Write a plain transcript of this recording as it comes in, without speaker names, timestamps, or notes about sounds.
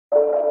Read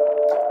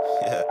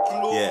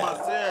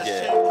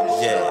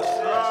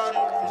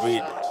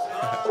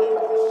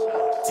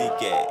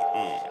TK.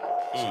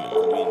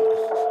 Read.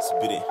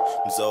 Spitting.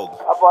 Mzogo.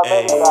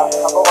 Hey.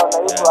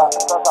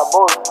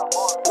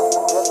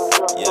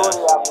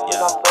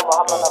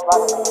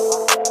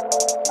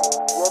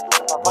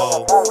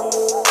 Whoa.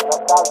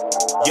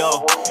 Yo,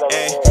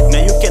 hey.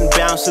 Now you can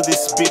bounce to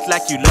this beat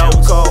like you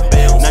loco.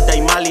 Na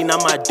daimali na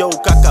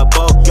madoka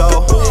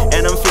Kabogo.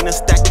 And I'm finna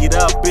stack it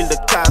up, build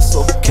a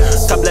castle.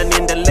 Kabla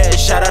niendelee,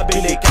 shout out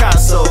Billy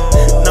Castle.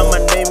 Now my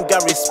name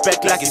got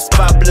respect like it's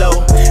Pablo.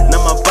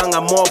 Now my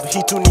banga mob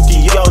hitu ni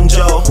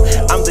kionjo.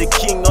 I'm the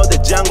king of the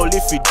jungle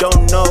if you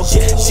don't know.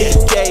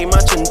 TK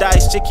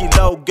merchandise, checky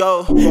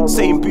logo.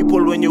 Same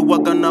people when you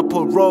walk on up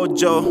a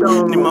rojo.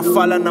 Ni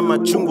mafala na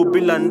machungu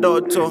bila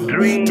ndoto.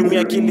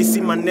 Tumia akili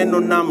si maneno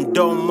na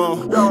mdomo.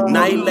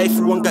 Na hii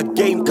life wanga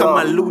game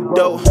kama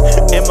Ludo.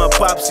 And my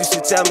pops used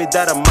to tell me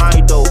that I'm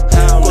idol.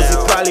 Cause he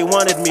probably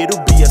wanted me to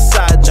be a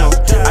side job.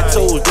 I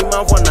told him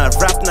I wanna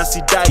rap na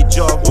si die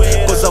job.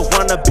 Cause I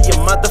wanna be a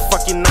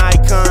motherfucking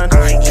icon.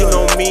 You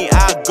know me,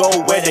 I go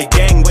where the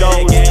gang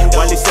goes.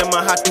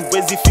 Walisema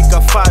hatuwezi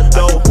fika far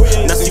though.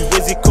 Na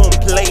siwezi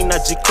complain na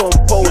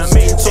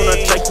jicompose. So na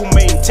try to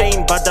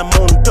maintain but I'm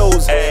on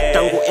toes.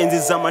 Tango enzi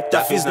za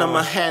matafis na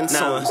my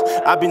handsons.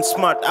 I've been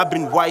smart, I've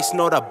been wise,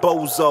 not a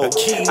bozo.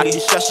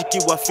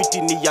 Akishashikiwa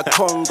fiti ni ya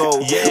Congo.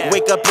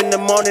 Wake up in the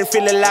morning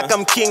feeling like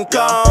I'm King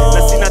Kong.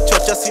 Na sina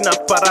chocha, sina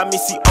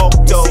paramisi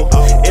octo.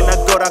 And I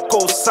got a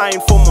co-sign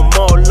for my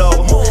molo.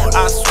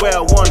 I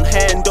swear one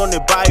hand on the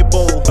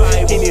Bible.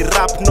 Hini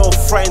rap no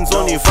friends,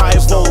 only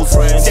rivals.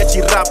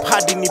 Siachi rap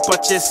hadi ni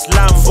purchase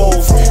Lambo.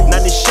 Na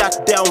ni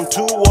shut down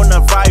too on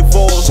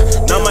arrival.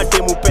 Na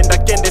mademu penda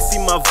kende si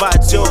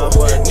mavajo.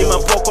 Ni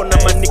mapoko na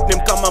ma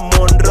nickname kama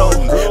Monroe.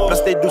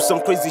 Plus they do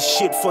some crazy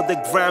shit for the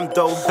gram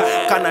though.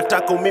 Kana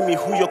tako mimi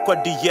huyo kwa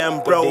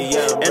DM bro.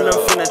 And I'm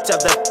finna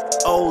tap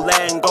that old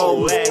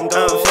angle. I'm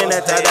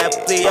finna tap that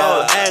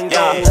old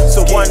angle.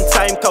 So one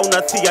time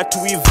kauna thea to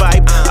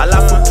vibe.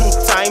 Alafu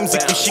 2 times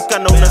ikishika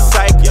na una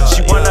psych.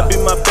 She wanna be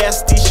my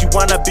bestie, she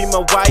wanna be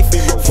my wife.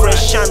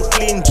 Fresh and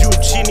clean, juu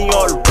chini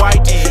all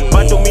white.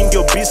 Bado mi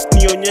ndio beast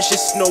nionyeshe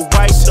Snow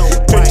White.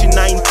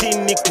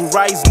 2019 ni ku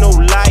rise no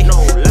lie.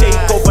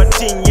 Take over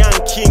team young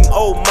king,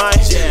 oh my.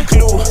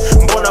 Clue,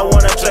 mbona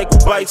wanna try ku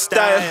bite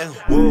style.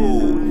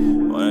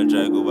 Wanna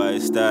try go by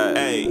style,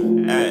 hey,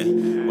 hey.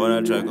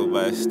 Wanna try go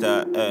by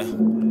style, hey.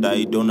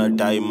 Dai dona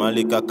dai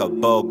malika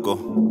Kabogo,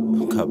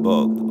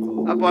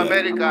 Kabogo. Hapo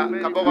Amerika,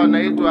 Kabogo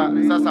anaitwa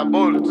sasa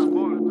Bolt.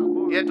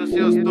 Yetu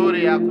sio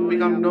story ya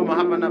kupiga mdomo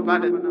hapa na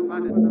pale.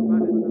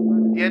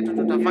 Yetu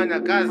tutafanya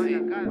kazi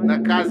na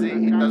kazi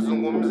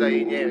itazungumza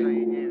yenyewe.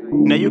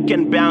 Now you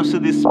can bounce to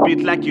this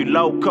beat like you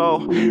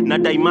loco. Na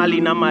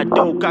daimali na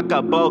madoka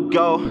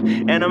Kabogo.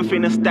 And I'm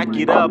finna stack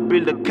it up,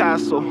 build a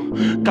castle.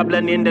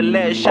 Kabla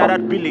niendelee, shout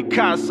out Billy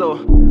Castle.